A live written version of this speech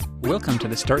Welcome to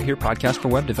the Start Here podcast for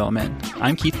web development.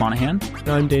 I'm Keith Monahan.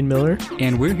 I'm Dane Miller.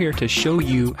 And we're here to show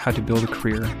you how to build a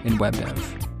career in web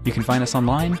dev. You can find us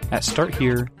online at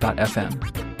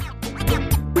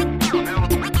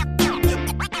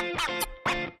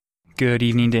starthere.fm. Good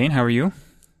evening, Dane. How are you?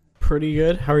 Pretty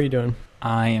good. How are you doing?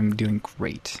 I am doing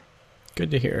great.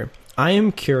 Good to hear. I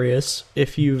am curious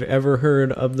if you've ever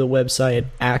heard of the website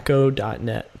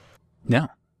acco.net. No.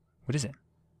 What is it?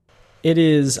 It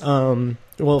is,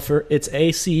 it's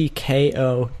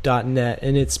acko.net,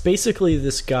 and it's basically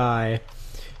this guy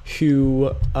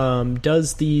who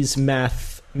does these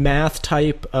math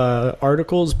type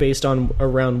articles based on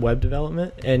around web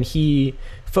development, and he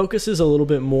focuses a little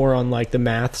bit more on like the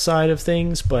math side of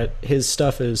things, but his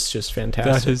stuff is just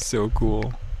fantastic. That is so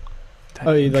cool.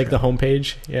 You like the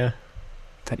homepage? Yeah.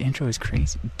 That intro is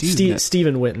crazy. Dude,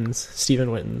 Stephen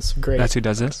Witten's great. That's who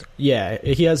does this? Yeah,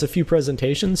 he has a few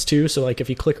presentations too, so like if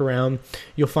you click around,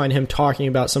 you'll find him talking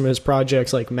about some of his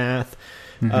projects like math.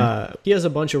 Mm-hmm. He has a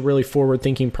bunch of really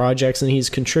forward-thinking projects, and he's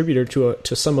contributor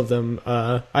to some of them.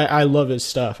 I love his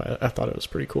stuff. I thought it was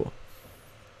pretty cool.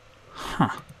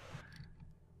 Huh.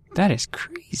 That is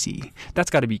crazy. That's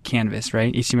got to be Canvas,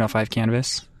 right? HTML5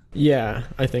 Canvas? Yeah,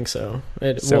 I think so.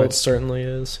 It certainly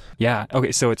is. Yeah.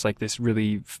 Okay, so it's like this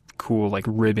really cool like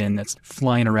ribbon that's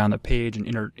flying around the page and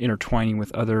intertwining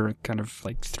with other kind of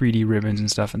like 3D ribbons and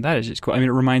stuff, and that is just cool. I mean,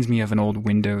 it reminds me of an old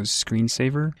Windows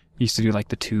screensaver. Used to do like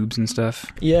the tubes and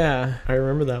stuff. Yeah, I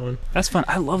remember that one. That's fun.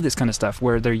 I love this kind of stuff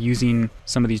where they're using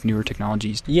some of these newer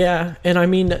technologies. Yeah, and I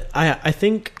mean, I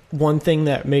think one thing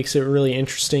that makes it really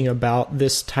interesting about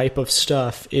this type of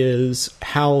stuff is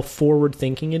how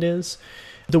forward-thinking it is.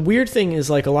 The weird thing is,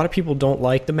 like, a lot of people don't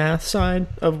like the math side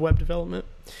of web development.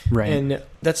 Right. And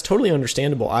that's totally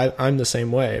understandable. I'm the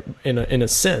same way in a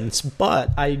sense. But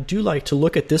I do like to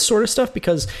look at this sort of stuff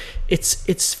because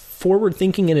it's forward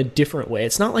thinking in a different way.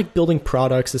 It's not like building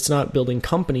products. It's not building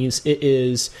companies. It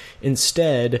is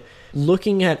instead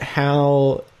looking at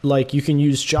how, like, you can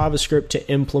use JavaScript to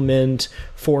implement,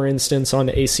 for instance, on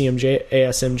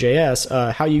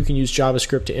ASM.js, how you can use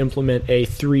JavaScript to implement a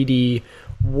 3D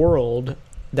world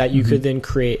that you could then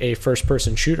create a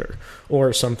first-person shooter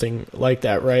or something like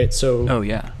that, right? So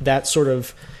that sort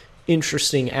of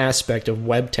interesting aspect of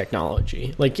web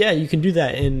technology. Like, yeah, you can do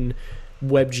that in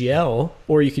WebGL,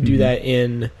 or you could do that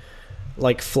in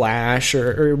like Flash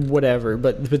or whatever,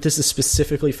 but this is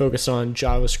specifically focused on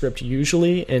JavaScript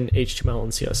usually and HTML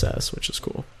and CSS, which is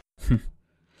cool.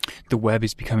 The web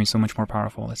is becoming so much more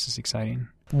powerful. This is exciting.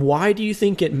 Why do you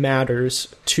think it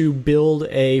matters to build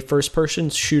a first-person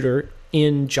shooter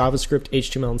in JavaScript,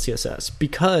 HTML, and CSS?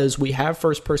 Because we have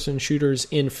first-person shooters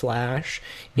in Flash,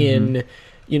 in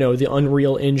the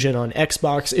Unreal Engine on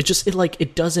Xbox.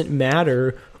 It doesn't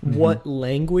matter what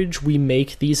language we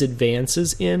make these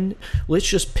advances in. Let's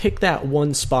just pick that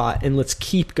one spot and let's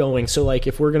keep going. So like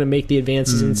if we're going to make the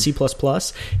advances in C++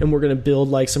 and we're going to build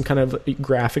like some kind of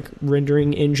graphic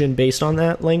rendering engine based on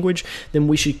that language, then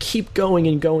we should keep going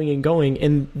and going and going.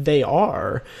 And they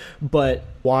are. But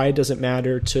why does it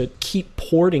matter to keep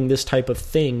porting this type of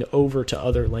thing over to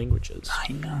other languages?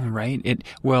 I know, right?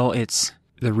 It's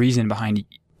the reason behind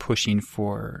pushing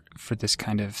for this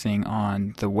kind of thing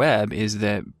on the web is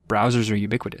that browsers are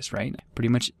ubiquitous, right? Pretty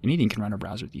much anything can run a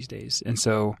browser these days. And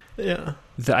so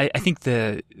I think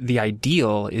the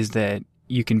ideal is that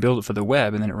you can build it for the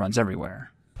web and then it runs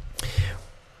everywhere.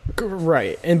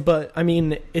 Right. But I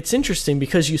mean, it's interesting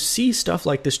because you see stuff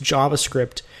like this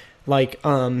JavaScript, like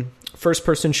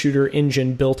first-person shooter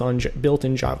engine built in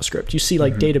JavaScript. You see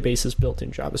like databases built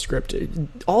in JavaScript.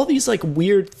 All these like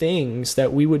weird things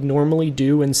that we would normally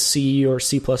do in C or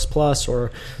C++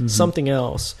 or something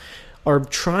else are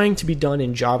trying to be done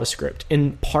in JavaScript.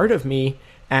 And part of me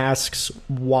asks,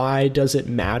 why does it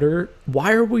matter?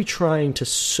 Why are we trying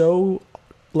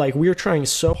we're trying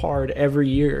so hard every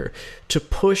year to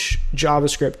push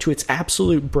JavaScript to its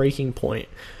absolute breaking point.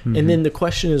 And then the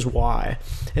question is why?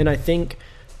 And I think,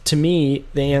 to me,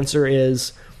 the answer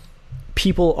is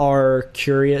people are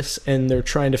curious and they're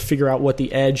trying to figure out what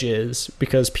the edge is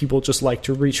because people just like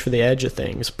to reach for the edge of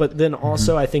things. But then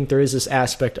also I think there is this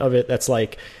aspect of it that's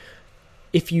like,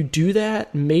 if you do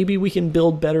that, maybe we can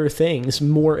build better things,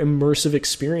 more immersive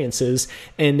experiences.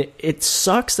 And it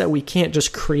sucks that we can't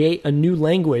just create a new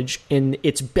language and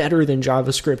it's better than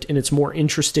JavaScript and it's more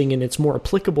interesting and it's more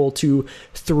applicable to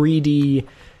 3D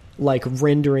like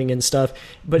rendering and stuff,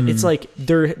 but it's like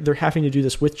they're having to do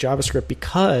this with JavaScript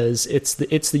because it's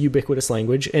the ubiquitous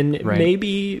language, and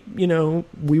maybe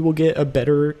we will get a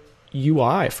better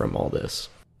UI from all this.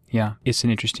 Yeah, it's an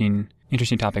interesting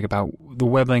topic about the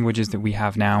web languages that we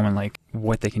have now and like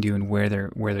what they can do and where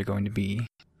they're going to be.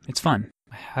 It's fun.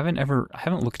 I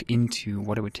haven't looked into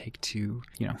what it would take to,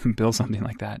 build something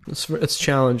like that. It's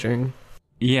challenging.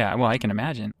 Yeah, well, I can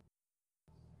imagine.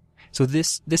 So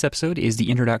this episode is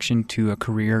the introduction to a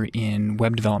career in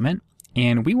web development,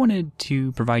 and we wanted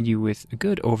to provide you with a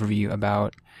good overview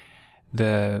about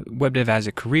the web dev as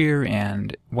a career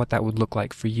and what that would look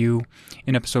like for you.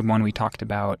 In episode 1, we talked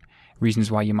about reasons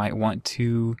why you might want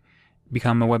to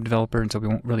become a web developer, and so we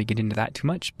won't really get into that too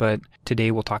much. But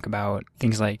today we'll talk about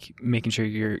things like making sure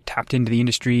you're tapped into the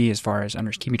industry as far as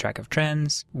keeping track of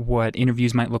trends, what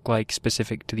interviews might look like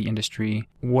specific to the industry,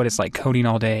 what it's like coding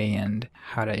all day, and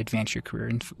how to advance your career,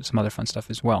 and some other fun stuff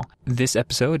as well. This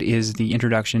episode is the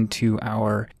introduction to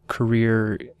our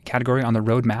career category on the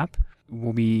roadmap.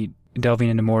 We'll be delving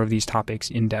into more of these topics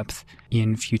in depth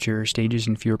in future stages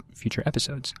and future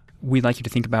episodes. We'd like you to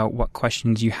think about what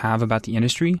questions you have about the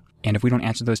industry, and if we don't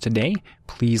answer those today,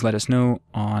 please let us know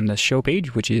on the show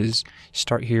page, which is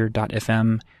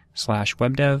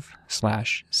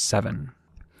starthere.fm/webdev/7.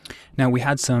 Now, we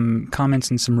had some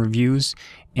comments and some reviews,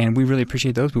 and we really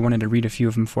appreciate those. We wanted to read a few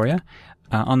of them for you.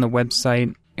 On the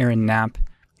website, Aaron Knapp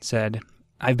said,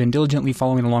 "I've been diligently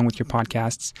following along with your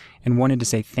podcasts and wanted to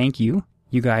say thank you.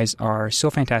 You guys are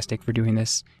so fantastic for doing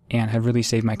this and have really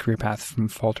saved my career path from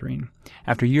faltering.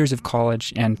 After years of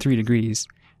college and 3 degrees,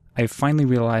 I've finally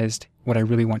realized what I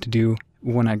really want to do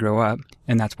when I grow up,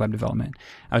 and that's web development.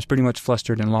 I was pretty much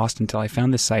flustered and lost until I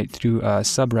found this site through a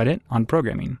subreddit on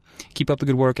programming. Keep up the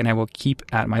good work, and I will keep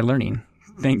at my learning.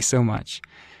 Thanks so much."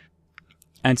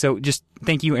 And so just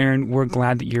thank you, Aaron. We're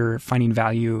glad that you're finding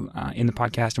value in the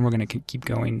podcast, and we're going to keep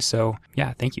going. So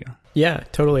yeah, thank you. Yeah,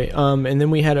 totally. And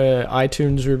then we had a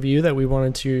iTunes review that we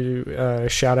wanted to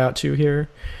shout out to here.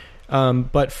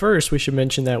 But first, we should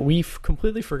mention that we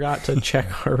completely forgot to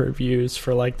check our reviews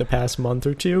for like the past month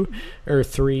or 2, or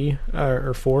 3,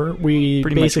 or 4. We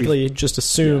basically just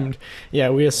assumed,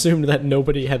 we assumed that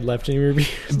nobody had left any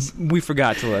reviews. We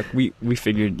forgot to look. We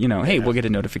figured, hey, we'll get a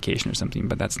notification or something,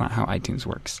 but that's not how iTunes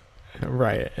works.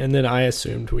 Right. And then I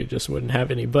assumed we just wouldn't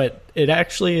have any, but it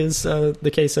actually is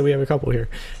the case that we have a couple here.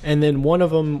 And then one of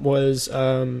them was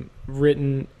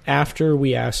written after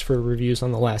we asked for reviews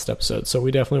on the last episode. So we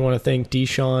definitely want to thank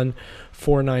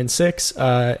Deshawn496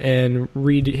 and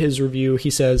read his review. He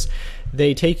says,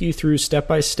 "They take you through step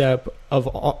by step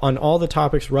on all the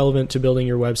topics relevant to building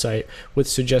your website, with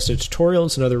suggested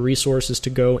tutorials and other resources to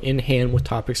go in hand with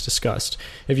topics discussed.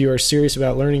 If you are serious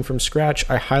about learning from scratch,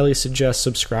 I highly suggest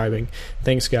subscribing.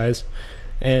 Thanks, guys."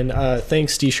 And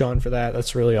thanks, Deshawn, for that.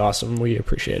 That's really awesome. We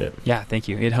appreciate it. Yeah, thank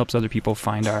you. It helps other people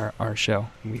find our show.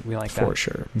 We like that. For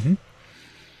sure. Mm-hmm.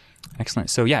 Excellent.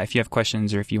 So yeah, if you have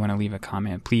questions or if you want to leave a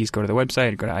comment, please go to the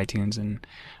website or go to iTunes and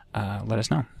let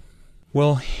us know.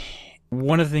 Well,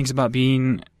 one of the things about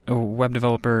being a web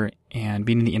developer and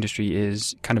being in the industry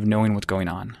is kind of knowing what's going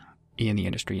on in the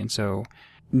industry. And so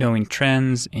knowing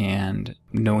trends and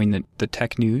knowing that the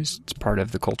tech news is part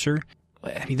of the culture.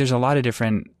 I mean, there's a lot of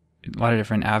different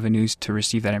avenues to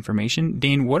receive that information.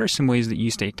 Dane, what are some ways that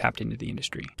you stay tapped into the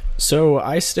industry? So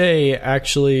I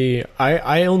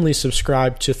only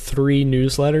subscribe to 3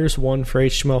 newsletters, one for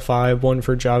HTML5, one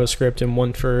for JavaScript, and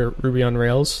one for Ruby on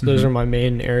Rails. Those are my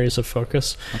main areas of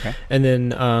focus. Okay. And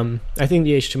then I think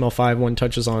the HTML5 one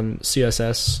touches on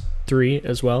CSS3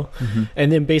 as well. Mm-hmm.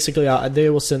 And then basically they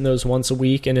will send those once a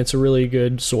week, and it's a really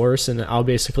good source, and I'll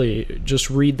basically just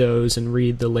read those and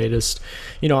read the latest.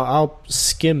 I'll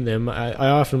skim them. I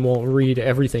often won't read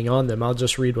everything on them. I'll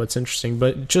just read what's interesting,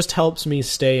 but it just helps me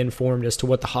stay informed as to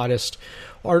what the hottest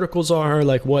articles are,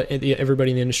 like what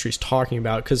everybody in the industry is talking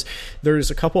about, because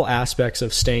there's a couple aspects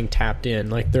of staying tapped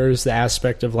in. Like there's the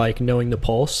aspect of like knowing the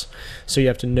pulse, so you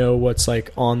have to know what's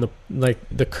like on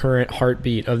the current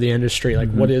heartbeat of the industry,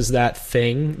 like what is that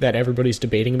thing that everybody's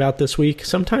debating about this week.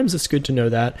 Sometimes it's good to know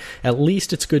that. At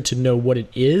least it's good to know what it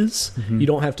is. You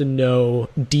don't have to know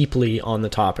deeply on the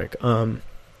topic.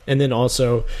 And then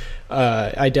also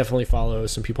I definitely follow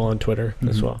some people on Twitter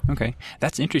as well. Okay.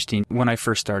 That's interesting. When I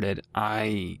first started,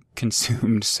 I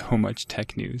consumed so much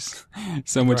tech news,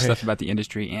 so much stuff about the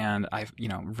industry, and I've,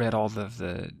 read all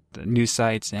the news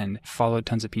sites and followed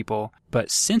tons of people.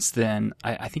 But since then,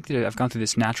 I think that I've gone through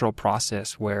this natural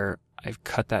process where I've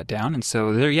cut that down. And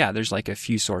so there's like a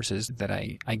few sources that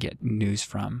I get news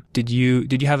from. Did you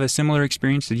have a similar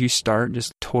experience? Did you start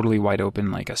just totally wide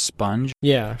open like a sponge?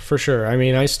 Yeah, for sure. I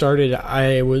mean, I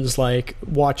was like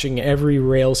watching every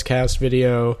Railscast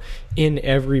video, in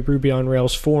every Ruby on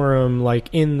Rails forum, like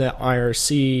in the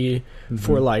IRC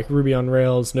for like Ruby on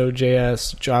Rails,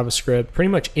 Node.js, JavaScript, pretty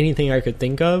much anything I could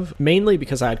think of, mainly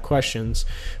because I had questions,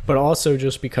 but also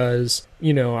just because,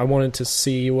 you know, I wanted to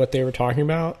see what they were talking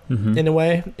about in a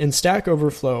way. And Stack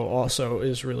Overflow also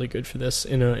is really good for this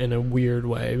in a weird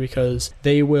way, because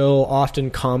they will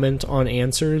often comment on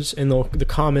answers, and the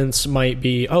comments might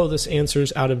be, oh, this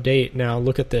answer's out of date now,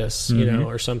 look at this, you know,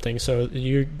 or something. So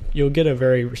you'll get a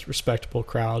very respectable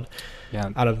crowd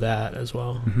out of that as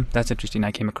well. That's interesting.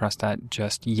 I came across that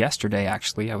just yesterday,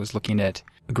 actually. I was looking at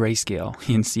Grayscale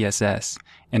in CSS,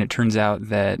 and it turns out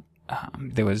that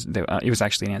it was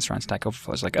actually an answer on Stack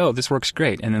Overflow. It's like, oh, this works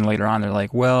great. And then later on, they're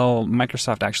like, well,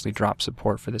 Microsoft actually dropped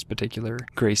support for this particular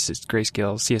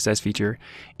Grayscale CSS feature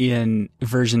in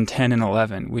version 10 and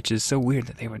 11, which is so weird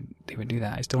that they would do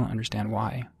that. I still don't understand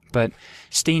why. But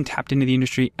staying tapped into the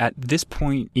industry at this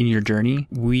point in your journey,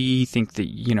 we think that,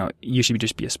 you know, you should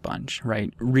just be a sponge,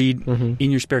 right? Read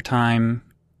in your spare time,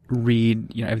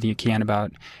 read, you know, everything you can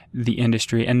about the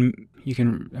industry. And you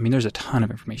can, I mean, there's a ton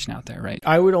of information out there, right?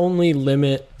 I would only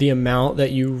limit the amount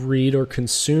that you read or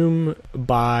consume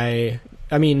by,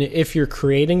 I mean, if you're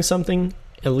creating something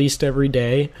at least every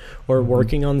day, or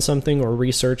working on something, or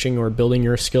researching, or building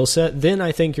your skill set, then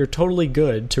I think you're totally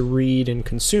good to read and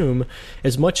consume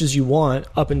as much as you want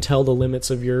up until the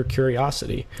limits of your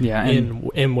curiosity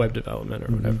in web development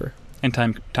or whatever. And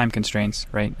time constraints,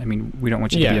 right? I mean, we don't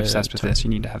want you to be obsessed with this. You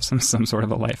need to have some sort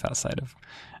of a life outside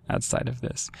of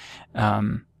this.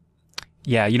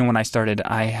 You know, when I started,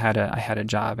 I had a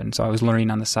job, and so I was learning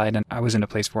on the side, and I was in a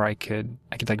place where I could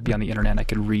like be on the internet, I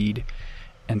could read.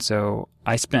 And so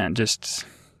I spent just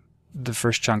the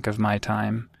first chunk of my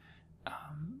time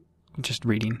just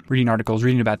reading articles,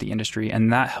 reading about the industry,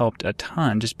 and that helped a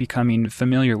ton, just becoming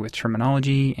familiar with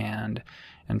terminology and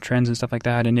trends and stuff like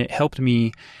that. And it helped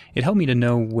me to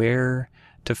know where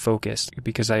to focus,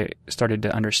 because I started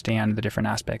to understand the different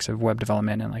aspects of web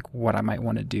development and like what I might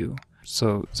want to do.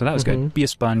 So that was good. Be a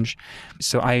sponge.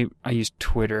 So I use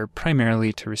Twitter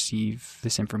primarily to receive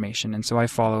this information. And so I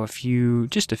follow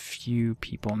just a few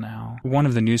people now. One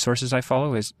of the news sources I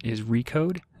follow is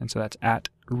Recode. And so that's at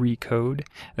Recode.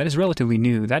 That is relatively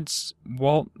new. That's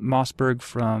Walt Mossberg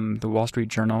from the Wall Street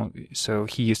Journal. So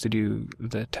he used to do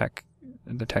the tech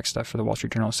stuff for the Wall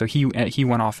Street Journal. So he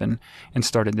went off and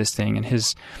started this thing, and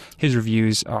his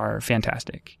reviews are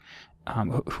fantastic.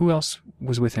 Who else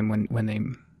was with him when they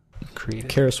created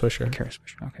Kara Swisher.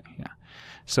 Okay, yeah.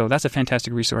 So that's a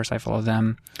fantastic resource. I follow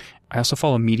them. I also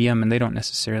follow Medium, and they don't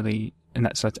necessarily,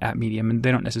 so that's at Medium, and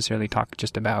they don't necessarily talk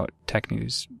just about tech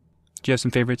news. Do you have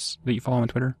some favorites that you follow on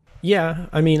Twitter? Yeah,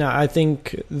 I mean, I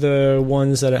think the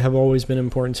ones that have always been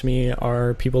important to me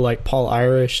are people like Paul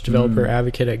Irish, developer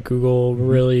advocate at Google,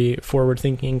 really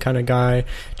forward-thinking kind of guy.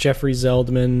 Jeffrey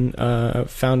Zeldman,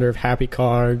 founder of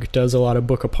HappyCog, does a lot of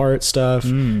Book Apart stuff,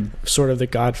 sort of the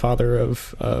godfather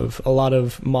of a lot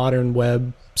of modern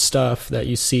web stuff that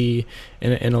you see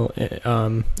I know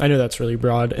that's really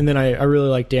broad. And then I really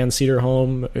like Dan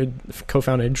Cederholm,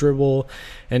 co-founded Dribbble,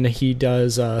 and he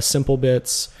does Simple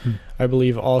Bits, I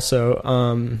believe also.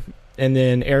 And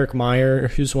then Eric Meyer,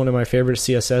 who's one of my favorite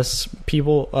CSS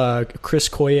people, Chris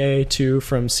Koye too,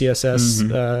 from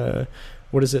CSS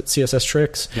what is it, CSS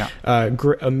Tricks.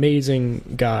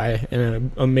 Amazing guy and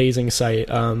an amazing site.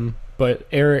 But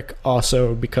Eric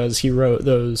also, because he wrote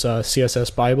those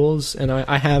CSS Bibles, and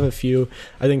I have a few.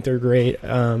 I think they're great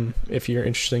if you're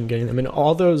interested in getting them. And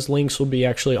all those links will be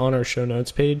actually on our show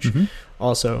notes page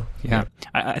also. Yeah.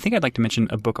 I think I'd like to mention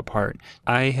A Book Apart.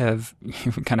 I have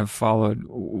kind of followed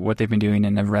what they've been doing,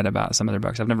 and I've read about some of their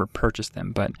books. I've never purchased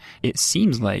them, but it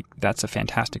seems like that's a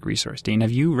fantastic resource. Dean,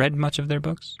 have you read much of their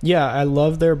books? Yeah, I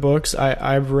love their books.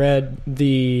 I've read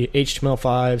the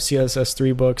HTML5,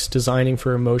 CSS3 books, Designing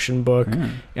for Emotion book,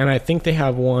 and I think they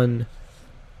have one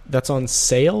that's on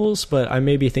sales, but I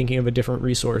may be thinking of a different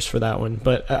resource for that one.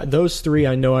 But those three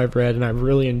I know I've read, and I've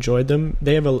really enjoyed them.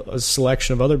 They have a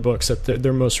selection of other books that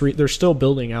they're still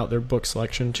building out their book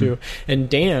selection too. And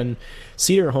Dan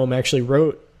Cederholm actually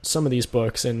wrote some of these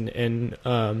books, and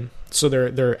so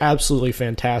they're absolutely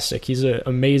fantastic. He's an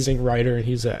amazing writer, and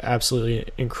he's an absolutely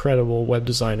incredible web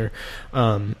designer.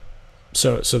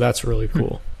 So that's really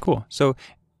cool. Cool. So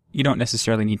you don't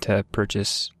necessarily need to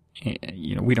purchase.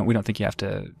 You know, we don't think you have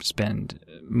to spend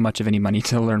much of any money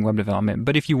to learn web development,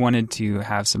 but if you wanted to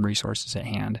have some resources at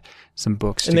hand, some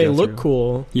books, and they look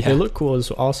cool. Yeah. They look cool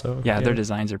as also. Yeah, their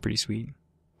designs are pretty sweet.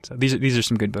 So these are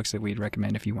some good books that we'd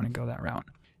recommend if you want to go that route.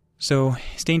 So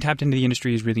staying tapped into the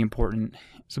industry is really important.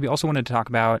 So we also wanted to talk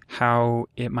about how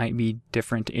it might be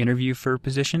different to interview for a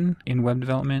position in web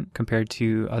development compared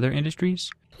to other industries.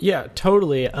 Yeah,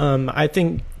 totally. I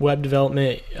think web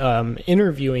development,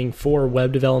 interviewing for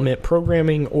web development,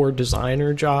 programming, or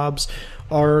designer jobs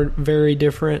are very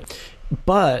different,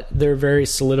 but they're very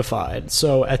solidified.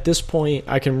 So at this point,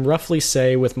 I can roughly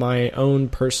say with my own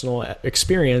personal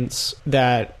experience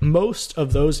that most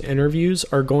of those interviews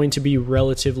are going to be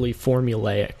relatively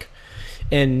formulaic.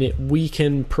 And we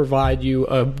can provide you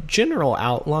a general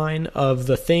outline of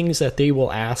the things that they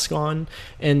will ask on,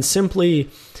 and simply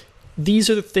these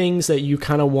are the things that you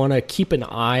kind of want to keep an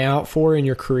eye out for in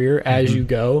your career as you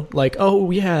go. Like, oh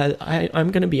yeah,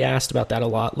 I'm going to be asked about that a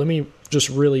lot. Let me just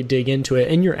really dig into it.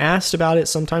 And you're asked about it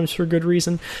sometimes for good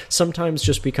reason, sometimes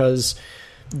just because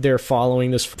they're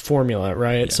following this formula,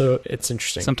 right? Yeah. So it's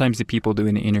interesting. Sometimes the people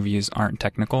doing the interviews aren't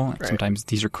technical. Right. Sometimes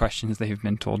these are questions they've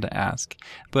been told to ask.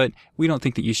 But we don't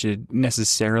think that you should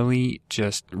necessarily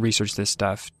just research this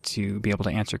stuff to be able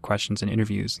to answer questions in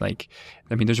interviews. Like,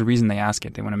 I mean, there's a reason they ask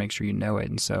it. They want to make sure you know it.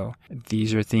 And so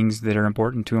these are things that are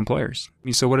important to employers. I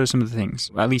mean, so what are some of the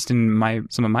things? At least in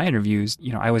some of my interviews,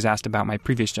 I was asked about my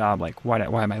previous job, like why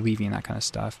am I leaving, that kind of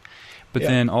stuff. But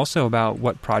then also about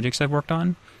what projects I've worked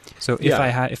on. So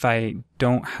if I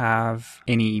don't have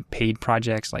any paid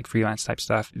projects like freelance type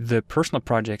stuff, the personal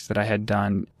projects that I had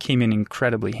done came in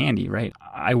incredibly handy, right?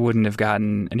 I wouldn't have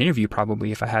gotten an interview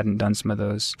probably if I hadn't done some of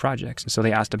those projects. And so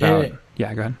they asked about,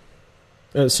 yeah, go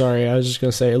ahead. Sorry, I was just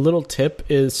going to say a little tip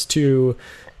is to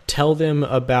tell them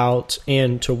about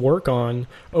and to work on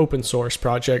open source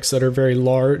projects that are very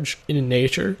large in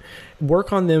nature.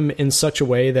 Work on them in such a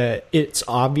way that it's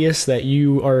obvious that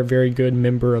you are a very good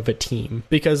member of a team,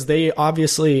 because they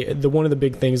obviously, one of the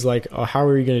big things like, how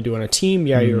are you going to do on a team?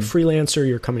 Yeah, you're a freelancer,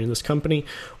 you're coming to this company,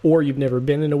 or you've never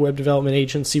been in a web development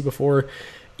agency before.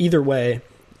 Either way,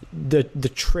 the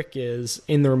trick is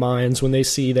in their minds when they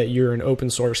see that you're an open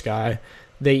source guy,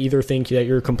 they either think that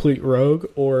you're a complete rogue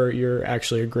or you're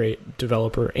actually a great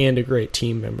developer and a great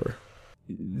team member.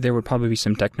 There would probably be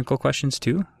some technical questions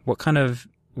too. What kind of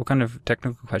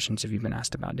technical questions have you been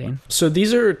asked about, Dane? So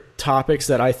these are topics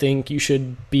that I think you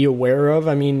should be aware of.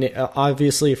 I mean,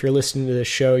 obviously, if you're listening to this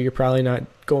show, you're probably not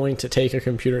going to take a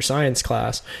computer science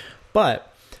class, but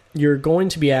you're going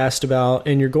to be asked about,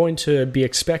 and you're going to be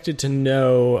expected to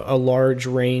know a large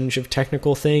range of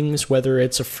technical things, whether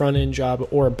it's a front-end job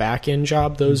or a back-end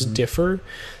job. Those differ.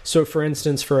 So, for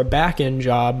instance, for a back-end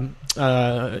job,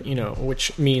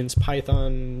 which means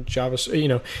Python, Java,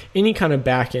 any kind of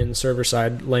back-end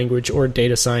server-side language or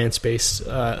data science-based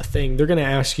thing, they're going to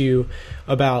ask you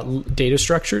about data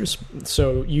structures.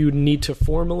 So you need to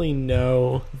formally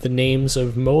know the names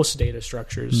of most data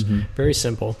structures. Very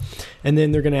simple. And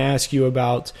then they're going to ask you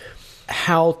about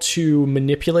how to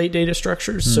manipulate data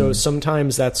structures. So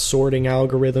sometimes that's sorting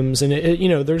algorithms,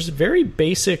 and there's very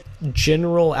basic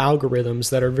general algorithms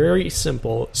that are very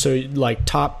simple. So like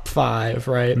top 5,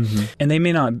 right? And they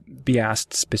may not be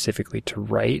asked specifically to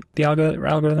write the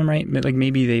algorithm, right? Like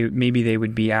maybe they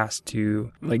would be asked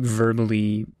to like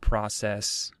verbally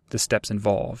process the steps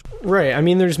involved. Right. I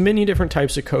mean, there's many different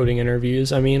types of coding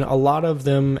interviews. I mean, a lot of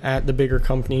them at the bigger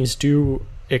companies do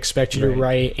expect you to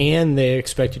write, and they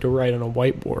expect you to write on a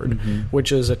whiteboard,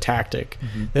 which is a tactic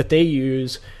that they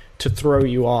use to throw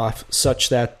you off, such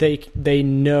that they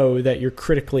know that you're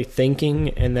critically thinking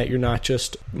and that you're not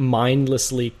just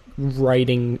mindlessly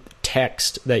writing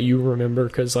text that you remember.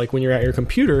 Because like when you're at your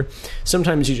computer,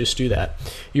 sometimes you just do that.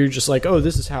 You're just like, oh,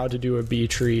 this is how to do a B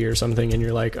tree or something, and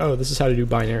you're like, oh, this is how to do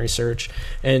binary search,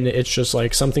 and it's just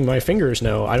like something my fingers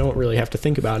know. I don't really have to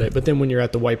think about it. But then when you're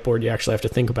at the whiteboard, you actually have to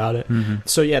think about it.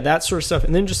 So yeah, that sort of stuff.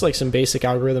 And then just like some basic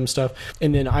algorithm stuff.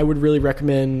 And then I would really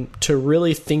recommend to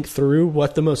really think through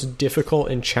what the most difficult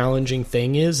and challenging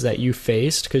thing is that you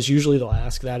faced, because usually they'll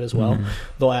ask that as well.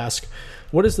 They'll ask,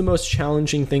 what is the most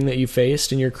challenging thing that you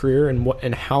faced in your career,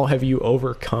 and how have you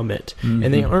overcome it?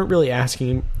 And they aren't really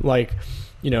asking like,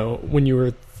 when you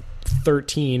were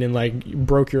 13 and like you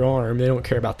broke your arm. They don't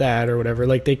care about that or whatever.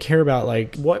 Like they care about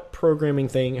like, what programming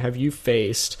thing have you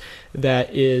faced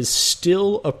that is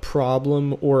still a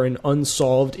problem or an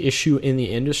unsolved issue in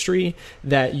the industry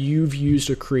that you've used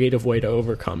a creative way to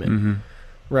overcome it.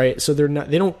 Right? So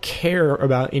they don't care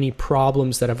about any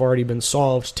problems that have already been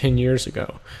solved 10 years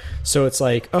ago. So it's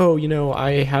like, oh,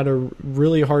 I had a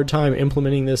really hard time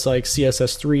implementing this like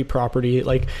CSS3 property.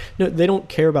 Like, no, they don't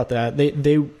care about that.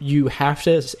 You have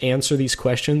to answer these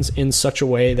questions in such a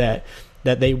way that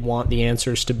they want the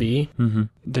answers to be.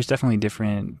 There's definitely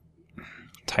different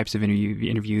types of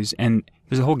interviews, and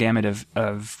there's a whole gamut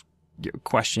of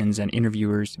questions and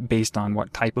interviewers based on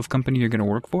what type of company you're going to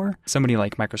work for. Somebody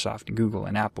like Microsoft and Google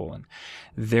and Apple, and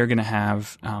they're going to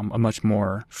have a much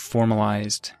more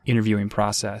formalized interviewing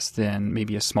process than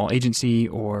maybe a small agency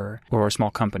or a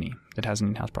small company that has an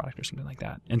in-house product or something like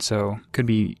that. And so could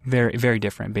be very, very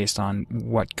different based on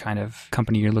what kind of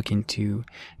company you're looking to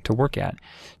work at.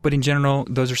 But in general,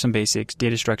 those are some basics,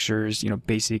 data structures,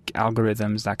 basic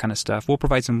algorithms, that kind of stuff. We'll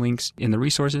provide some links in the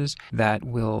resources that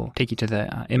will take you to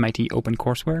the MIT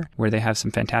OpenCourseWare, where they have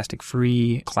some fantastic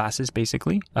free classes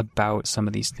basically about some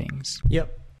of these things.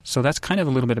 Yep. So that's kind of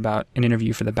a little bit about an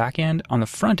interview for the back end. On the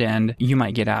front end, you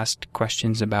might get asked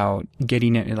questions about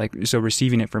getting it,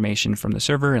 receiving information from the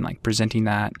server and presenting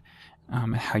that,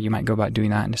 how you might go about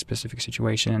doing that in a specific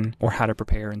situation, or how to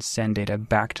prepare and send data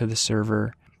back to the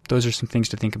server. Those are some things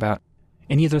to think about.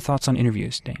 Any other thoughts on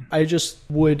interviews, Dane? I just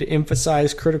would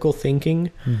emphasize critical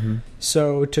thinking. Mm-hmm.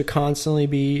 So to constantly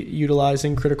be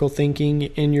utilizing critical thinking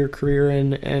in your career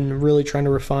and really trying to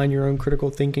refine your own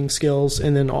critical thinking skills.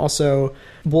 And then also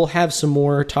we'll have some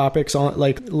more topics on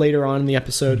later on in the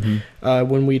episode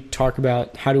when we talk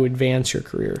about how to advance your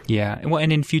career. Yeah. Well,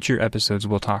 and in future episodes,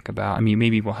 we'll talk about,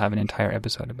 maybe we'll have an entire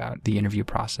episode about the interview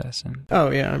process. Oh,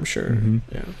 yeah, I'm sure. Mm-hmm.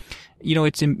 Yeah.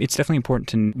 It's definitely important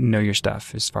to know your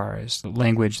stuff as far as the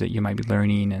language that you might be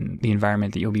learning and the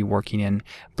environment that you'll be working in.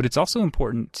 But it's also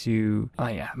important to,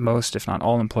 most, if not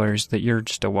all employers, that you're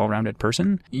just a well-rounded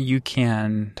person. You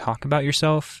can talk about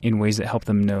yourself in ways that help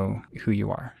them know who you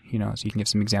are. So you can give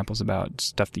some examples about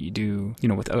stuff that you do,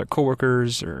 with other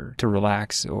coworkers or to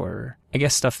relax, or I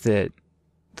guess stuff that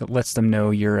lets them know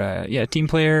you're a team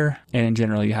player, and in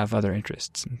general you have other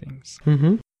interests and things.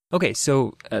 Mm-hmm. Okay,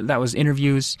 so that was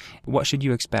interviews. What should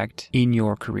you expect in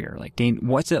your career? Dane,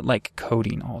 what's it like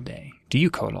coding all day? Do you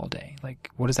code all day?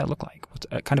 What does that look like? What's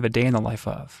kind of a day in the life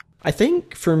of? I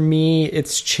think for me,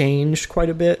 it's changed quite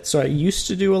a bit. So I used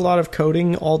to do a lot of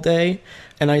coding all day,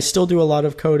 and I still do a lot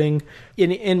of coding.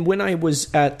 And when I was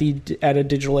at a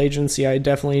digital agency, I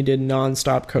definitely did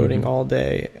nonstop coding all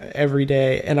day, every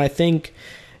day. And I think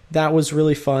that was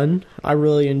really fun. I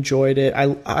really enjoyed it.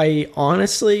 I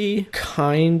honestly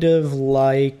kind of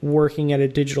like working at a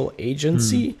digital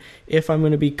agency if I'm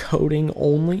going to be coding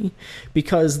only,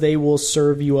 because they will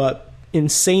serve you up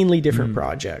insanely different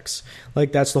projects.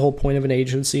 That's the whole point of an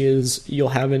agency, is you'll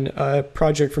have a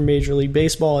project for Major League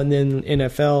Baseball, and then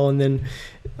NFL, and then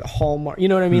Hallmark, you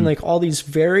know what I mean? All these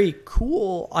very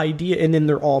cool idea, and then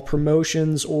they're all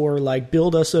promotions, or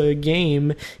build us a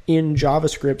game in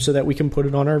JavaScript so that we can put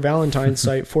it on our Valentine's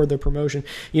site for the promotion.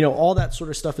 All that sort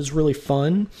of stuff is really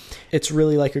fun. It's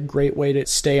really a great way to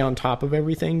stay on top of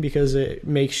everything, because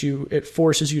it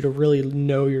forces you to really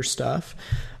know your stuff.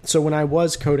 So when I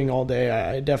was coding all day,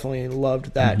 I definitely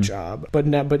loved that job. But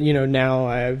now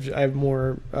I have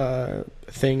more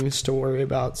things to worry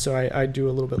about, so I do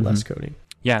a little bit less coding.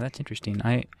 Yeah, that's interesting.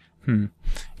 I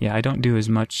don't do as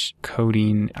much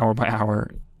coding hour by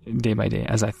hour, day by day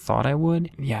as I thought I would.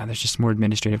 Yeah, there's just more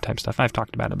administrative type stuff. I've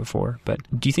talked about it before, but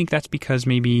do you think that's because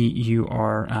maybe you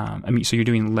are, so you're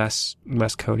doing less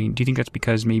coding. Do you think that's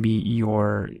because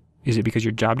is it because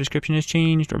your job description has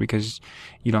changed, or because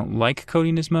you don't like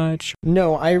coding as much?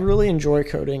 No, I really enjoy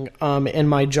coding, and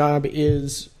my job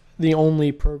is the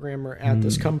only programmer at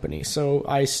this company. So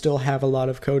I still have a lot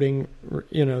of coding,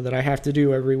 that I have to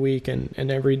do every week and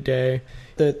every day.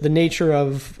 The nature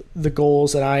of the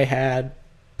goals that I had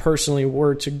personally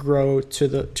were to grow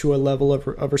to a level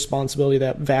of responsibility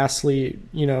that vastly,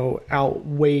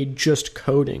 outweighed just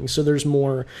coding. So there's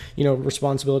more,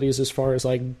 responsibilities as far as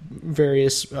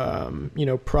various,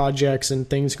 projects and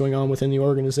things going on within the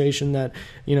organization that,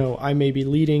 I may be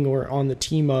leading or on the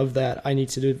team of, that I need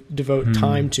to devote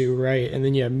time to. Right. And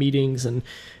then you have meetings, and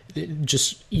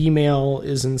just email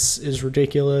is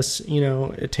ridiculous.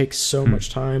 It takes so much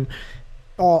time,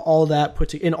 all that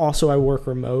and also I work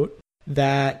remote.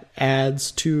 That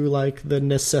adds to the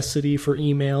necessity for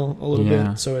email a little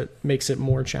bit, so it makes it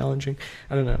more challenging.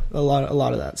 I don't know, a lot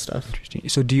of that stuff. Interesting.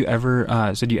 So do you ever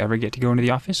get to go into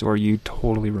the office, or are you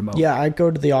totally remote? Yeah, I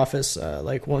go to the office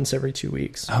once every 2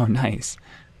 weeks. Oh, nice.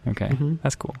 Okay,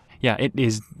 that's cool. Yeah, it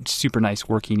is super nice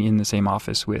working in the same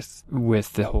office with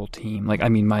the whole team.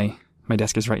 My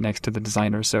desk is right next to the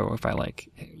designer, so if I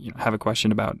have a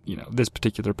question about this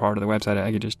particular part of the website,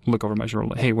 I could just look over my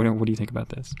shoulder. Hey, what do you think about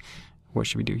this? What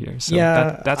should we do here? So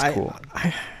yeah, that's cool.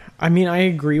 I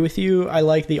agree with you. I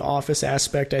like the office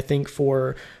aspect, I think,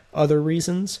 for other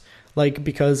reasons,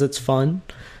 because it's fun.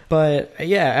 But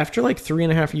yeah, after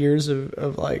 3.5 years of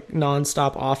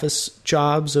nonstop office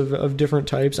jobs of different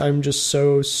types, I'm just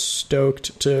so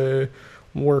stoked to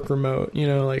work remote.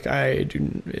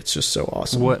 It's just so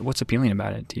awesome. What's appealing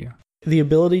about it to you? The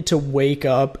ability to wake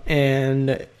up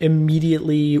and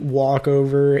immediately walk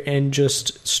over and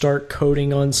just start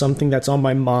coding on something that's on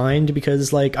my mind,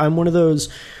 because like I'm one of those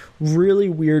really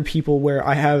weird people where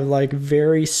I have like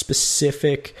very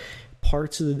specific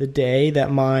parts of the day that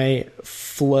my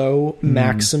flow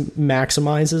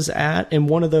maximizes at, and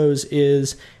one of those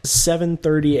is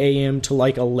 7:30 a.m. to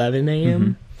like 11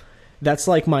 a.m. That's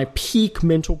like my peak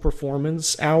mental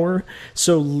performance hour.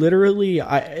 So literally,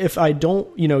 if I don't,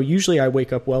 usually I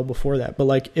wake up well before that. But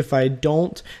like if I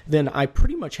don't, then I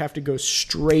pretty much have to go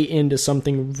straight into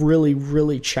something really,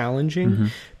 really challenging.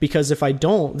 Because if I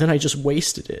don't, then I just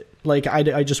wasted it. Like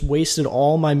I just wasted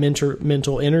all my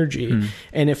mental energy.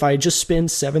 And if I just spend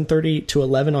 7:30 to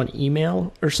 11 on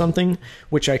email or something,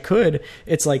 which I could,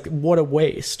 it's like, what a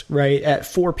waste, right? At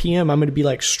 4 p.m., I'm going to be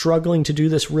like struggling to do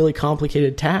this really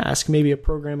complicated task, maybe a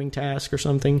programming task or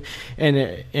something. And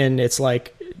it's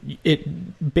like,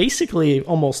 it basically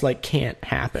almost like can't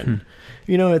happen.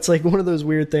 It's like one of those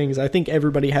weird things. I think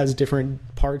everybody has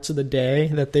different parts of the day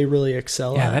that they really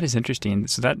excel at. Yeah, that is interesting.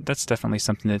 So that's definitely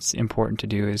something that's important to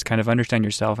do, is kind of understand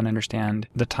yourself and understand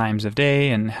the times of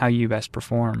day and how you best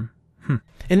perform.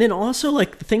 And then also,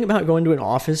 like, the thing about going to an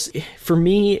office, for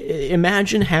me,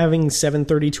 imagine having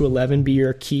 7:30 to 11 be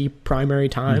your key primary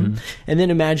time. And then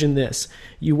imagine this.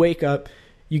 You wake up,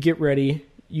 you get ready,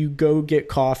 you go get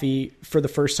coffee for the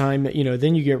first time,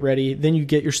 then you get ready, then you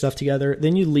get your stuff together,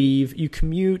 then you leave, you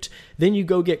commute, then you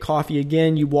go get coffee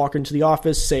again, you walk into the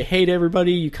office, say hey to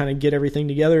everybody, you kind of get everything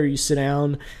together, you sit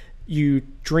down, you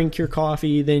drink your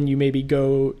coffee, then you maybe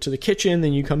go to the kitchen,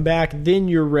 then you come back, then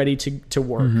you're ready to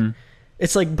work.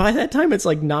 It's like by that time it's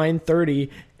like 9:30,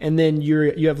 and then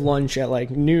you have lunch at like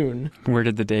noon. Where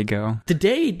did the day go? The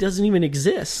day doesn't even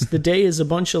exist. The day is a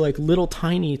bunch of like little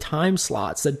tiny time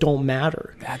slots that don't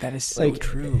matter. Yeah, that is so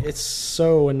true. It's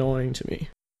so annoying to me.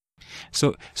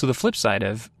 So the flip side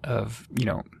of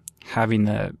having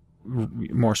the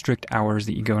more strict hours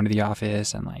that you go into the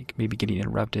office and like maybe getting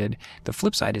interrupted, the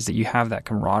flip side is that you have that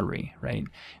camaraderie, right?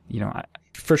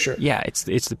 For sure. Yeah, it's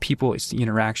the people, it's the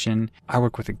interaction. I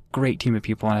work with a great team of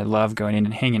people, and I love going in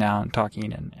and hanging out and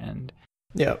talking and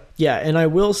Yeah. And I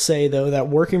will say though that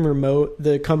working remote,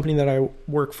 the company that I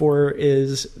work for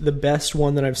is the best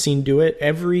one that I've seen do it.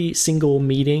 Every single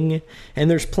meeting,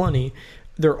 and there's plenty,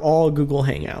 they're all Google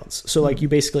Hangouts. So like you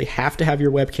basically have to have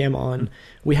your webcam on.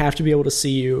 We have to be able to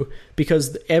see you,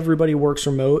 because everybody works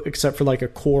remote except for like a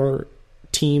core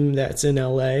team that's in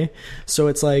LA. So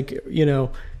it's like,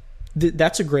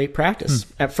 that's a great practice.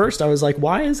 At first I was like,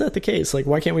 why is that the case? Like,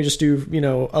 why can't we just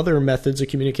do, other methods of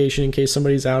communication in case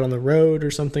somebody's out on the road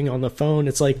or something on the phone?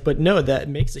 It's like, but no, that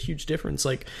makes a huge difference.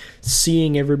 Like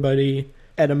seeing everybody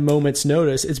at a moment's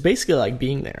notice, it's basically like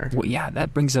being there. Well, yeah, it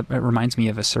reminds me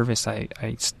of a service I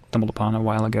stumbled upon a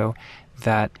while ago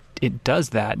that it does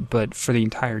that, but for the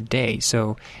entire day.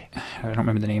 So I don't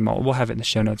remember the name. We'll have it in the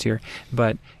show notes here,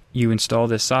 but you install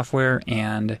this software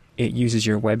and it uses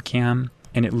your webcam,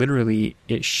 and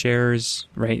it shares,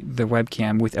 right, the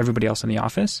webcam with everybody else in the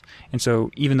office. And so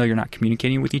even though you're not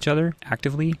communicating with each other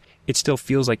actively, it still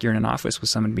feels like you're in an office with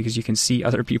someone, because you can see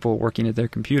other people working at their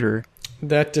computer.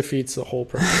 That defeats the whole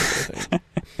purpose, I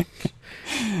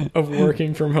think, of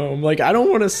working from home. Like, I don't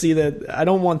want to see that. I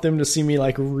don't want them to see me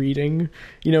like reading,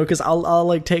 because I'll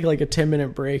like take like a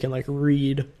 10-minute break and like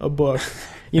read a book,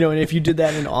 and if you did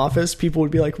that in an office, people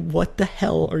would be like, what the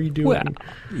hell are you doing? Well,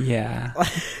 yeah.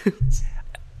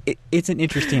 It's an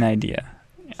interesting idea.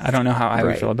 I don't know how I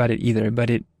would feel about it either, but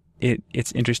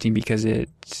it's interesting because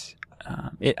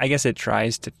I guess it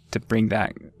tries to bring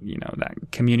that, that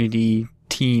community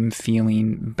team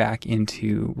feeling back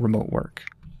into remote work.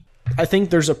 I think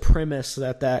there's a premise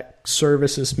that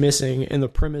service is missing, and the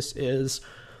premise is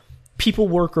people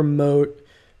work remote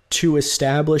to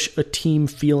establish a team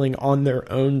feeling on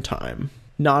their own time,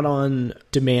 not on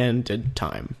demanded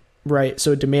time. Right.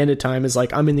 So demanded time is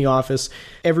like, I'm in the office,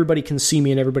 everybody can see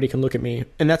me and everybody can look at me.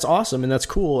 And that's awesome. And that's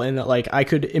cool. And like, I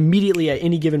could immediately at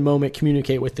any given moment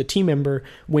communicate with the team member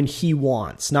when he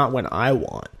wants, not when I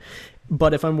want.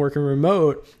 But if I'm working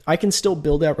remote, I can still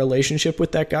build that relationship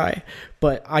with that guy,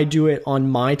 but I do it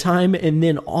on my time and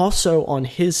then also on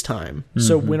his time.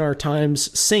 So when our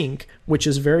times sync, which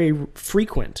is very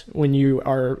frequent when you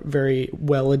are very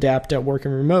well adept at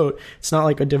working remote, it's not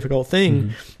like a difficult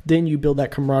thing. Then you build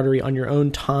that camaraderie on your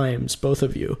own times, both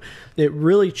of you. It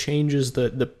really changes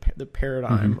the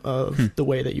paradigm of the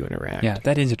way that you interact. Yeah,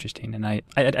 that is interesting. And I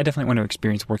definitely want to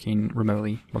experience working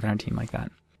remotely, working on a team like that.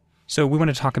 So we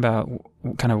want to talk about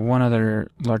kind of one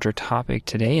other larger topic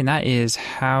today, and that is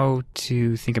how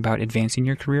to think about advancing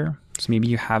your career. So maybe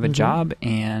you have a job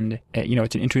and,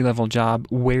 it's an entry-level job.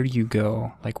 Where do you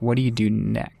go? Like, what do you do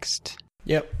next?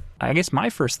 Yep. I guess my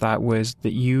first thought was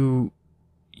that you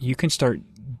can start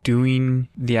doing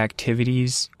the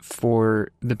activities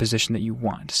for the position that you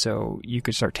want. So you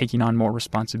could start taking on more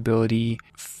responsibility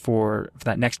for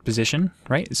that next position,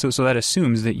 right? So that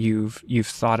assumes that you've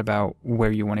thought about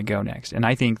where you want to go next. And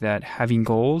I think that having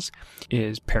goals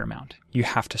is paramount. You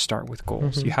have to start with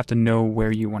goals. You have to know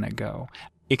where you want to go.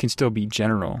 It can still be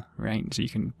general, right? So you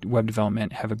can web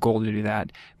development, have a goal to do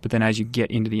that. But then as you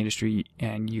get into the industry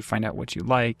and you find out what you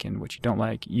like and what you don't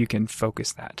like, you can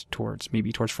focus that towards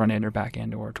front end or back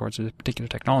end or towards a particular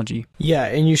technology. Yeah,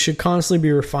 and you should constantly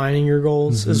be refining your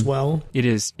goals as well. It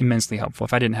is immensely helpful.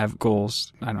 If I didn't have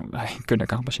goals, I couldn't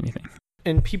accomplish anything.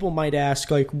 And people might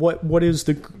ask, like, what is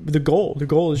the goal? The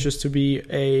goal is just to be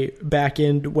a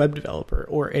back-end web developer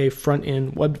or a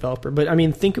front-end web developer. But, I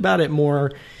mean, think about it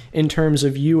more in terms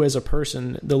of you as a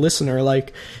person, the listener.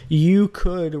 Like, you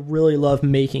could really love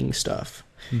making stuff.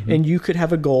 And you could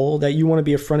have a goal that you want to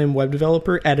be a front-end web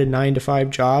developer at a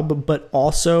 9-to-5 job, but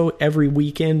also every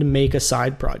weekend make a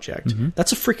side project.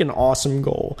 That's a freaking awesome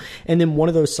goal. And then one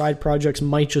of those side projects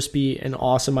might just be an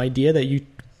awesome idea that you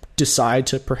decide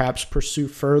to perhaps pursue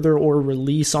further or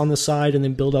release on the side and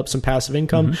then build up some passive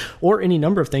income or any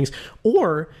number of things.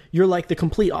 Or you're like the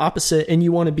complete opposite and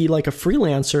you want to be like a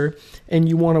freelancer and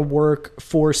you want to work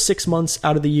for 6 months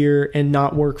out of the year and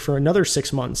not work for another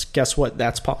 6 months. Guess what?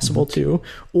 That's possible too.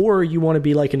 Or you want to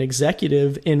be like an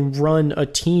executive and run a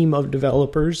team of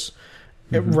developers,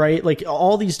 right? Like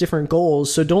all these different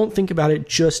goals. So don't think about it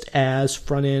just as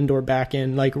front end or back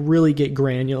end, like really get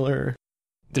granular.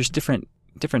 There's different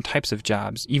types of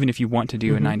jobs. Even if you want to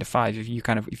do a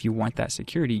 9-to-5, if you want that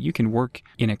security, you can work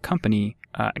in a company,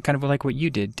 kind of like what you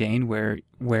did, Dane, where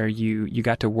you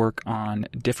got to work on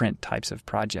different types of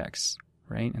projects,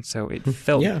 right? And so it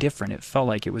felt different. It felt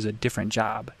like it was a different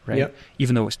job, right?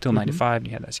 Even though it was still 9-to-5 and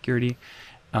you had that security,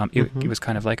 it was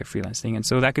kind of like a freelance thing. And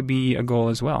so that could be a goal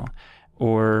as well.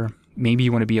 Or maybe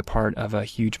you want to be a part of a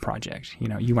huge project.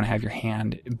 You want to have your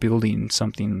hand building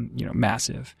something,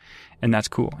 massive, and that's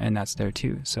cool. And that's there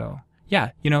too. So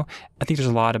yeah, I think there's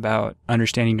a lot about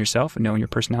understanding yourself and knowing your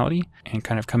personality and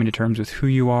kind of coming to terms with who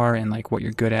you are and like what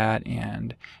you're good at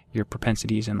and your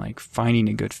propensities and like finding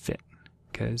a good fit,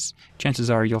 because chances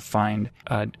are you'll find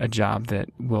a job that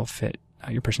will fit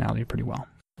your personality pretty well.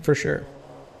 For sure.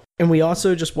 And we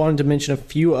also just wanted to mention a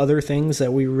few other things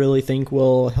that we really think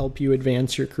will help you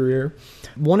advance your career.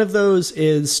 One of those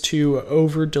is to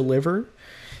over-deliver.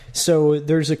 So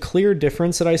there's a clear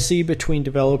difference that I see between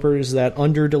developers that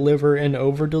under-deliver and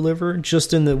over-deliver,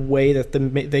 just in the way that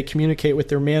they communicate with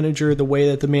their manager, the way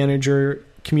that the manager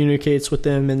communicates with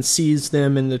them and sees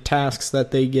them and the tasks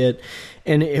that they get.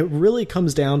 And it really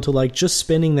comes down to like just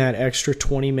spending that extra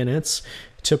 20 minutes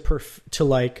to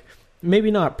like maybe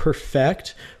not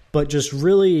perfect, but just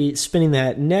really spending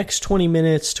that next 20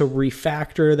 minutes to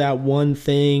refactor that one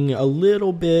thing a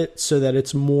little bit so that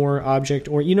it's more object,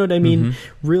 or you know what I mean?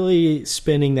 Really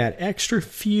spending that extra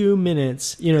few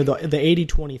minutes, the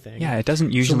 80-20 thing. Yeah, it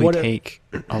doesn't usually take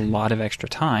a lot of extra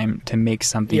time to make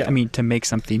something, to make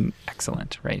something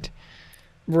excellent, right?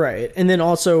 Right. And then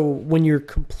also when you're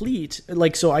complete,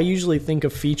 so I usually think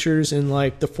of features in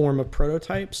like the form of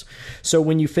prototypes. So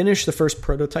when you finish the first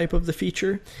prototype of the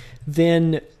feature,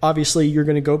 then obviously you're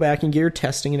going to go back and get your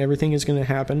testing and everything is going to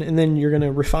happen. And then you're going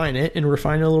to refine it a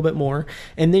little bit more.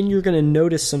 And then you're going to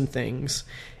notice some things.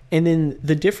 And then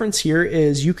the difference here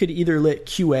is you could either let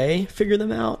QA figure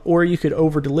them out, or you could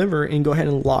over deliver and go ahead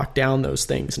and lock down those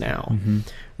things now.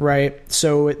 Right.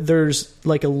 So there's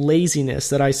like a laziness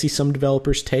that I see some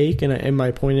developers take. And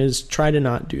my point is try to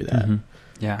not do that.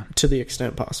 Yeah. To the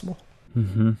extent possible.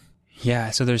 Yeah.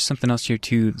 So there's something else here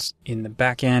too in the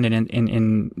back end and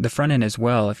in the front end as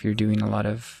well. If you're doing a lot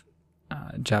of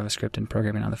JavaScript and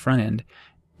programming on the front end,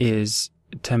 is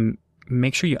to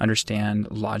make sure you understand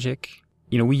logic.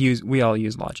 We all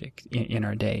use logic in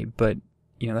our day, but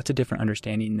that's a different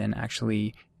understanding than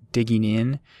actually digging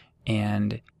in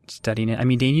and studying it. I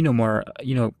mean, Dane,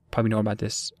 probably know about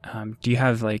this. Do you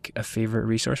have like a favorite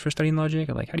resource for studying logic?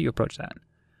 Or like, how do you approach that?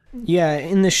 Yeah,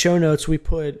 in the show notes, we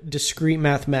put Discrete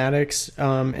Mathematics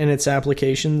and its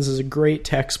applications as a great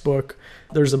textbook.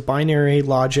 There's a binary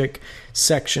logic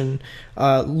section.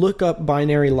 Look up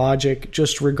binary logic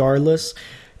just regardless.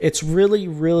 It's really,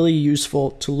 really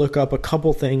useful to look up a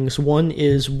couple things. One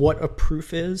is what a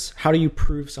proof is. How do you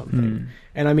prove something?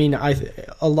 And I mean,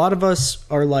 a lot of us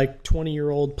are like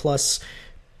 20-year-old plus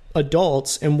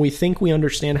adults and we think we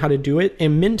understand how to do it,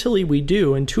 and mentally we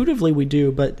do, intuitively we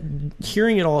do, but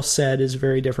hearing it all said is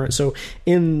very different. So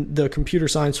in the computer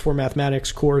science for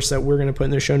mathematics course that we're going to put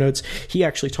in the show notes, he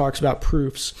actually talks about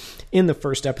proofs in the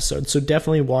first episode. So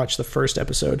definitely watch the first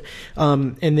episode.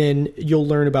 And then you'll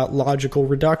learn about logical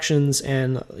reductions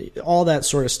and all that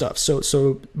sort of stuff.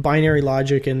 So binary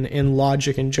logic and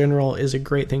logic in general is a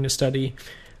great thing to study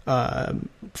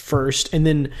first, and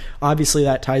then obviously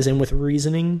that ties in with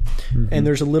reasoning. And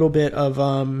there's a little bit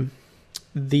of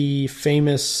the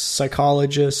famous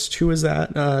psychologist, who is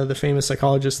that, the famous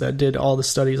psychologist that did all the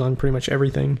studies on pretty much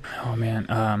everything. Oh man,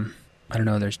 I don't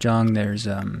know, there's Jung, there's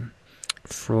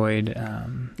Freud.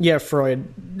 Yeah,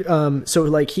 Freud. So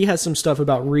like he has some stuff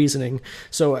about reasoning.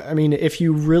 So I mean, if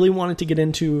you really wanted to get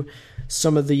into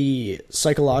some of the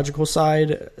psychological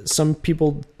side, some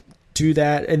people do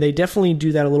that, and they definitely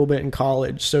do that a little bit in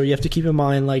college. So you have to keep in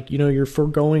mind, like, you know, you're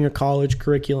foregoing a college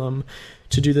curriculum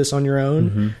to do this on your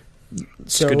own.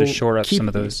 So it's good to shore up some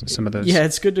of those. Yeah,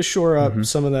 it's good to shore up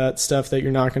some of that stuff that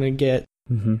you're not going to get.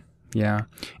 Yeah.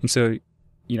 And so,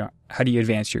 you know, how do you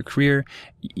advance your career?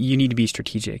 You need to be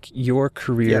strategic. Your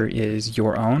career is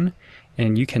your own,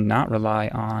 and you cannot rely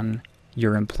on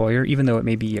your employer, even though it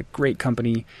may be a great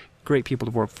company, great people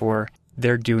to work for.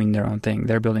 They're doing their own thing.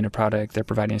 They're building a product, they're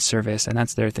providing a service, and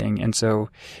that's their thing. And so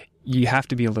you have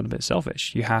to be a little bit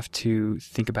selfish. You have to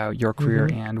think about your career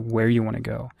and where you want to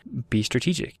go. Be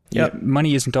strategic.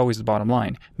 Money isn't always the bottom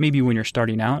line. Maybe when you're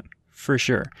starting out, for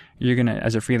sure, you're going to,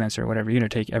 as a freelancer or whatever, you're going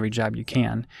to take every job you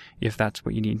can if that's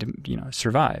what you need to, you know,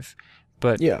 survive.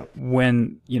 But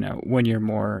when you're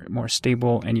more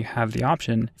stable and you have the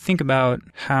option, think about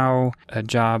how a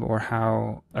job or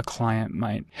how a client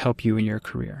might help you in your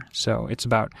career. So it's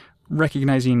about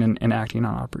recognizing and acting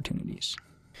on opportunities.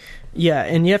 Yeah,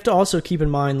 and you have to also keep in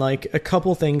mind, like, a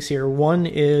couple things here. One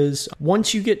is,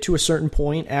 once you get to a certain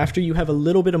point, after you have a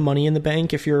little bit of money in the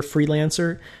bank, if you're a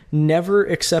freelancer, never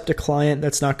accept a client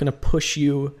that's not going to push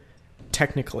you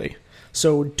technically.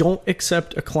 So don't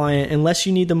accept a client unless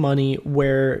you need the money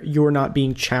where you're not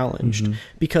being challenged.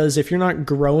 Because if you're not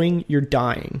growing, you're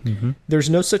dying. There's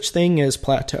no such thing as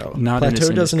plateau.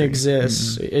 Plateau doesn't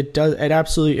exist. It does. It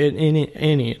absolutely, in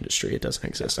any industry, it doesn't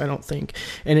exist, I don't think.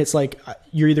 And it's like,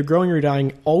 you're either growing or you're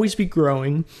dying. Always be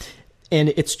growing. And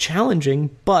it's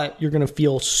challenging, but you're going to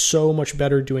feel so much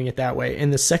better doing it that way.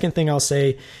 And the second thing I'll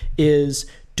say is,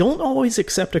 don't always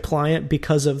accept a client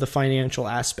because of the financial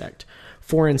aspect.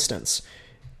 For instance,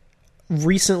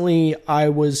 recently I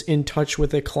was in touch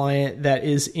with a client that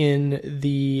is in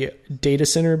the data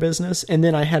center business, and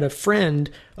then I had a friend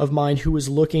of mine who was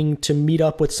looking to meet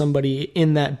up with somebody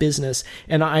in that business,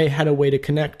 and I had a way to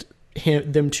connect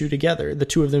the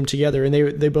two of them together, and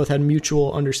they both had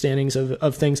mutual understandings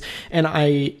of things. And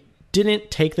I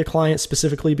didn't take the client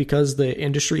specifically because the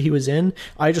industry he was in.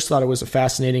 I just thought it was a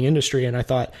fascinating industry, and I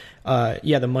thought,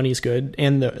 the money's good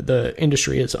and the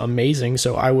industry is amazing,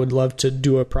 so I would love to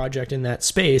do a project in that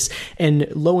space. And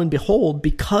lo and behold,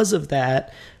 because of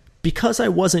that, because I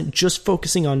wasn't just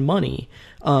focusing on money,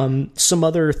 some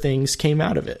other things came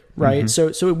out of it, right?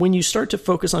 So when you start to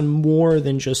focus on more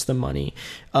than just the money,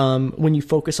 when you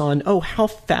focus on, how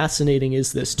fascinating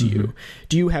is this to you?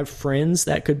 Do you have friends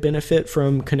that could benefit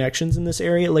from connections in this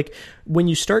area? Like, when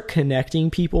you start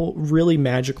connecting people, really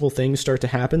magical things start to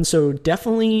happen. So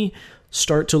definitely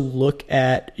start to look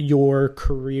at your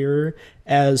career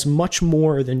as much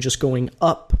more than just going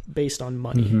up based on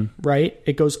money, right?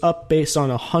 It goes up based on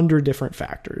 100 different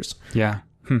factors. Yeah.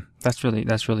 That's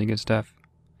really good stuff.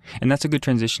 And that's a good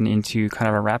transition into kind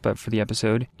of a wrap up for the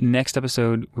episode. Next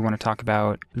episode, we want to talk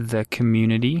about the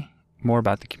community, more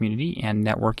about the community and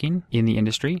networking in the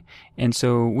industry. And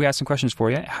so we have some questions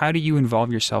for you. How do you involve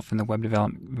yourself in the web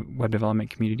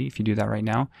development community if you do that right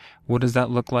now? What does that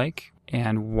look like?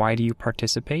 And why do you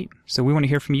participate? So we want to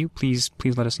hear from you. Please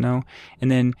let us know. And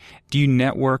then, do you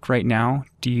network right now?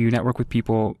 Do you network with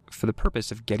people for the purpose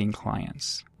of getting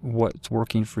clients? What's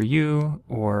working for you?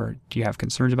 Or do you have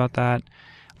concerns about that?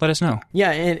 Let us know.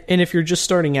 Yeah, and if you're just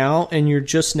starting out and you're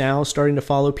just now starting to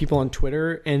follow people on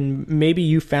Twitter, and maybe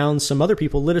you found some other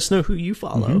people, let us know who you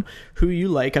follow, who you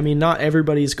like. I mean, not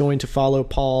everybody's going to follow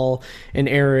Paul and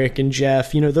Eric and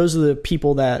Jeff. You know, those are the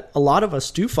people that a lot of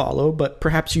us do follow, but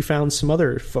perhaps you found some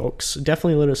other folks.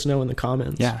 Definitely let us know in the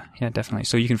comments. Yeah, definitely.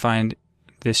 So you can find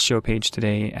this show page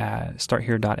today at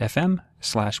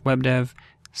starthere.fm/webdev.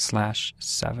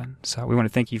 1/7. So we want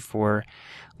to thank you for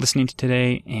listening to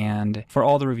today and for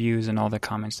all the reviews and all the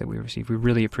comments that we received. We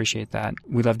really appreciate that.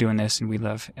 We love doing this, and we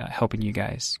love helping you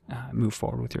guys move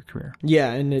forward with your career.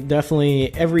 Yeah, and it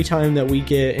definitely every time that we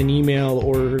get an email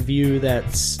or a review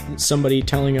that's somebody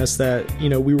telling us that, you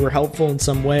know, we were helpful in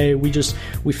some way, we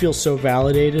feel so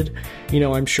validated. You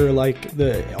know, I'm sure like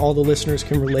all the listeners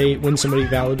can relate when somebody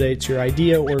validates your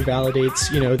idea or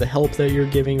validates, you know, the help that you're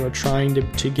giving or trying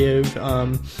to give.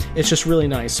 It's just really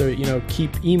nice. So, you know,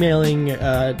 keep emailing,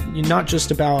 not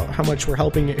just about how much we're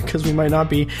helping, because we might not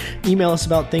be. Email us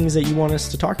about things that you want us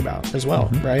to talk about as well,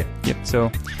 right? Yep.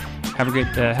 So have a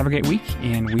great week,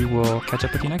 and we will catch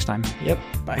up with you next time. Yep.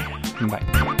 Bye. Bye.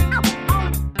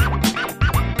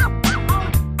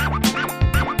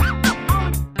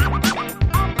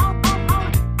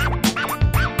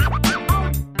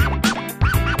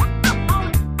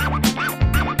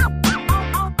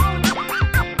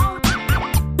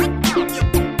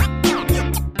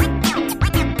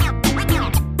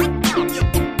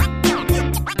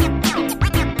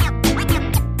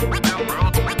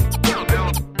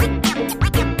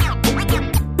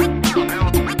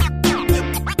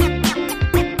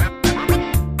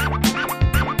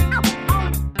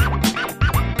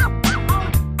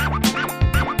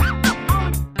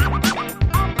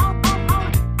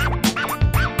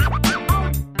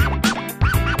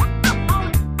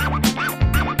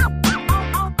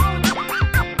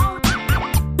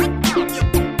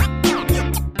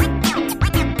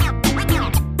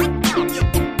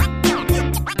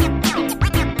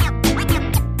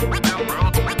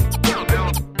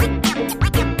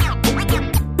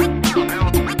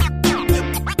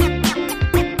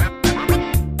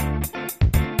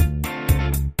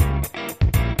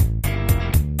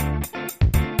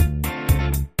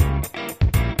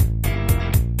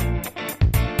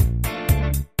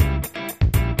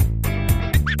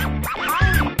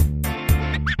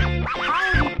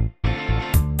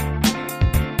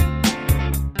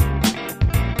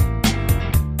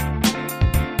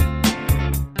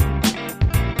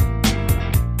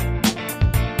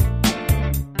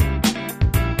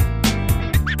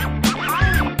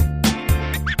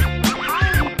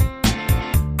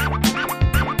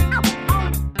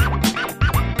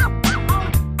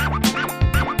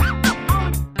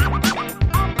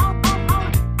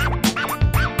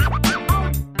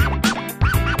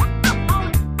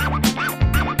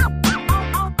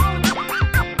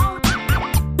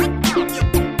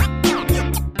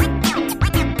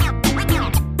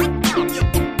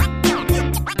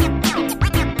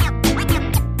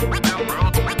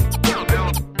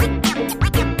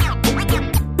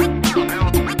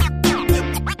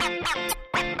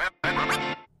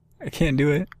 Can't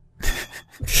do it.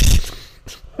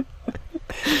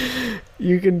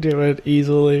 You can do it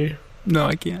easily. No,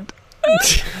 I can't.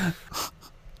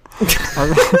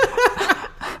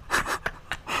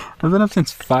 I've been up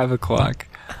since 5 o'clock.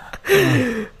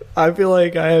 I feel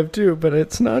like I have too, but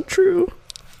it's not true.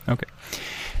 Okay.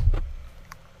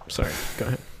 Sorry, go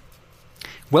ahead.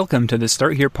 Welcome to the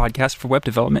Start Here podcast for web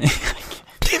development.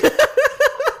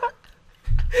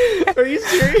 Are you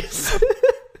serious?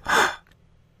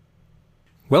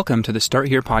 Welcome to the Start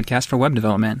Here podcast for web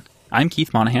development. I'm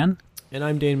Keith Monahan. And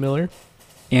I'm Dane Miller.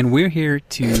 And we're here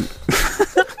to...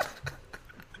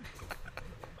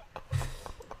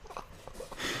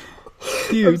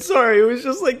 Dude. I'm sorry, it was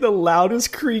just like the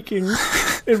loudest creaking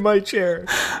in my chair.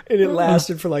 And it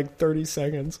lasted for like 30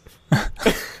 seconds.